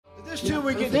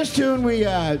This tune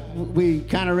we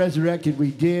kind of resurrected.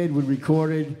 We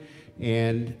recorded,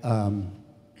 and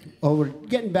we're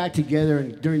getting back together.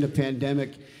 And during the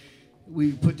pandemic,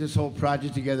 we put this whole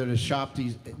project together to shop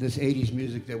this '80s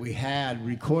music that we had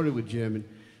recorded with Jim, and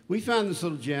we found this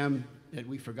little gem that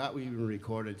we forgot we even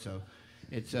recorded. So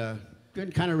it's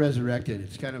been kind of resurrected.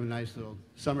 It's kind of a nice little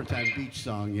summertime beach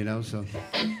song, you know. So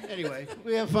anyway,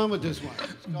 we have fun with this one.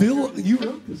 Bill, you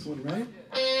wrote this one, right?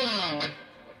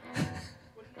 I'm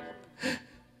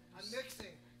mixing.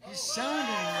 He's sounding.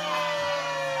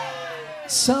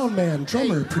 Sound man,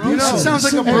 drummer, producer. You know, it sounds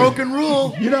like a broken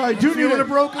rule. You know, I do need a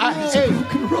broken rule.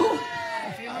 Broken rule.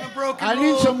 Feeling a broken I rule.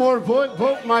 need some more my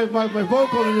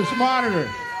vocal in this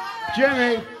monitor.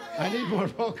 Jimmy, I need more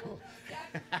vocal.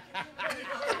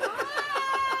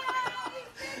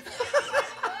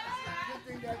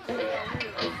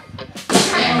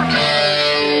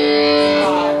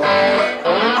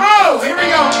 Oh, here we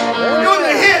go. We're doing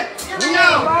the hit. Here we go.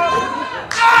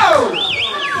 Oh!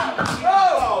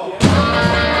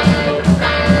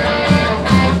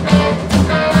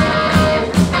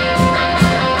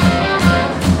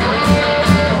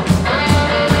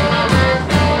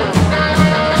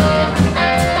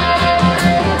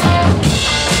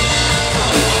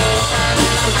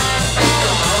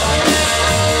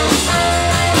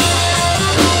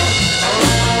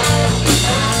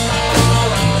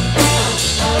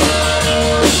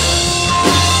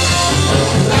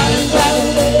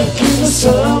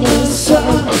 Summer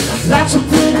sun, lots of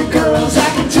pretty girls. I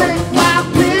can take my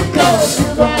pick of.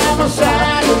 If I'm a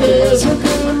side, there's a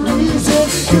good reason.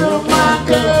 You're my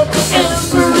girl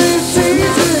every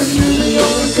season. You're the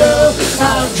only girl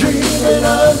I'm dreaming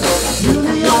of. You're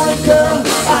the only girl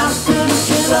I'm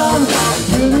thinking of.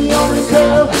 You're the only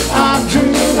girl I'm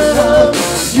dreaming of.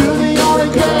 You're the only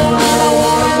girl I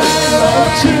wanna make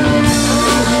love to.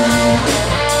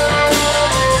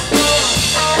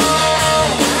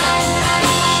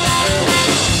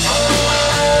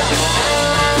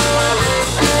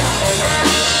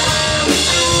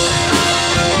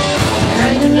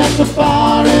 At the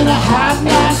bar in a hot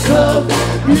nightclub,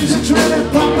 music's really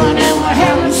pumping and we're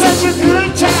having such a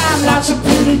good time. Lots of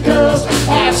pretty girls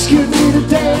asking me to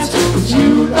dance, but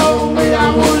you know me,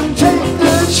 I wouldn't take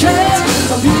the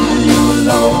chance of leaving you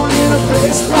alone in a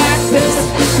place like this.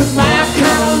 Cause my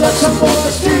kind of love's supposed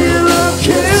to steal a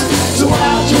kiss, so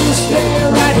I'll just stay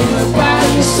right here by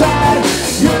your side.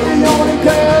 You're the only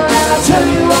girl, and I tell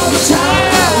you all the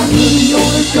time, you're the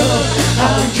only girl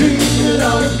I'm dreaming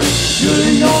of. You're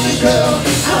the only girl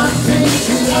I'm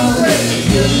thinking of.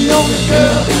 You're the only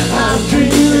girl I'm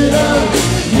dreaming of.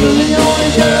 You're the only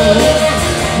girl.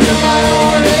 You're my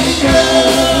only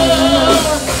girl.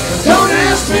 Don't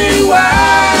ask me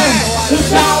why,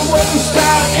 'cause I'll waste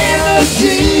our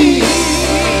energy.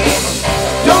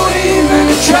 Don't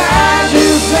even try,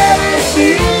 just let it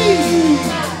be.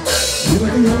 You're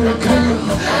the only girl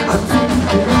I'm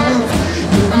thinking of.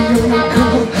 You're the only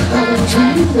girl I'm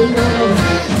dreaming of.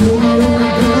 You're the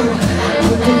only girl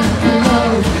I'm thinking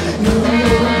of. You're the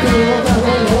only girl that I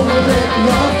wanna make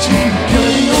love to.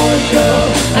 You're the only girl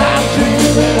I'm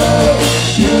dreaming of.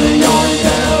 You're the only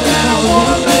girl that I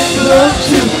wanna make love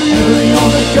to. You're the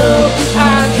only girl I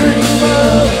dream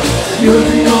of. You're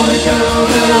the only girl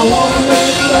that I wanna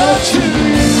make love to.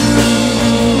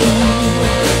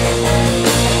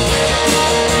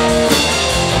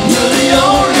 You're the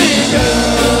only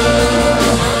girl.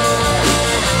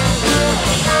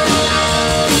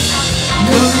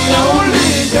 You're the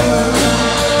only girl.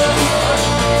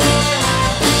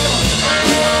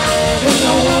 And I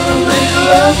wanna make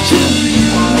love to you.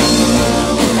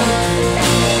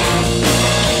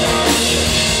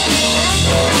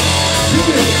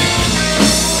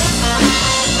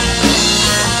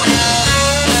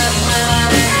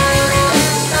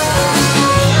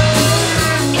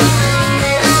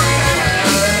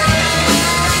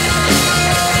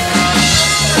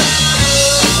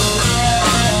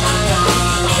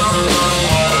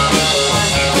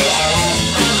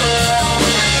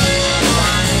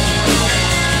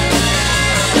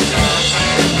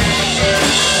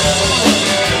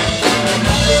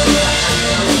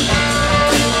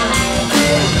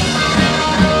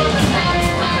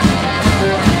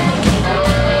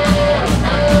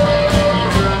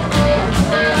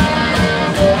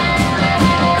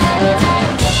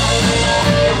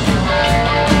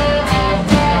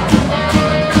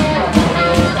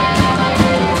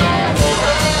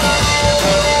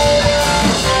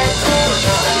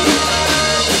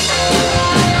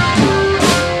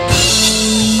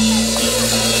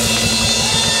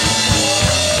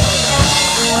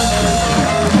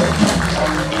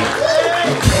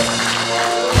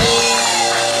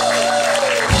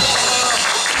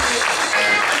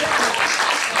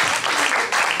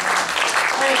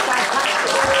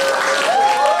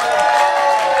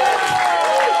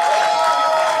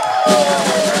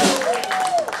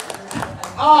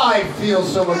 I feel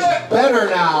so much better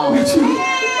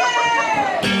now.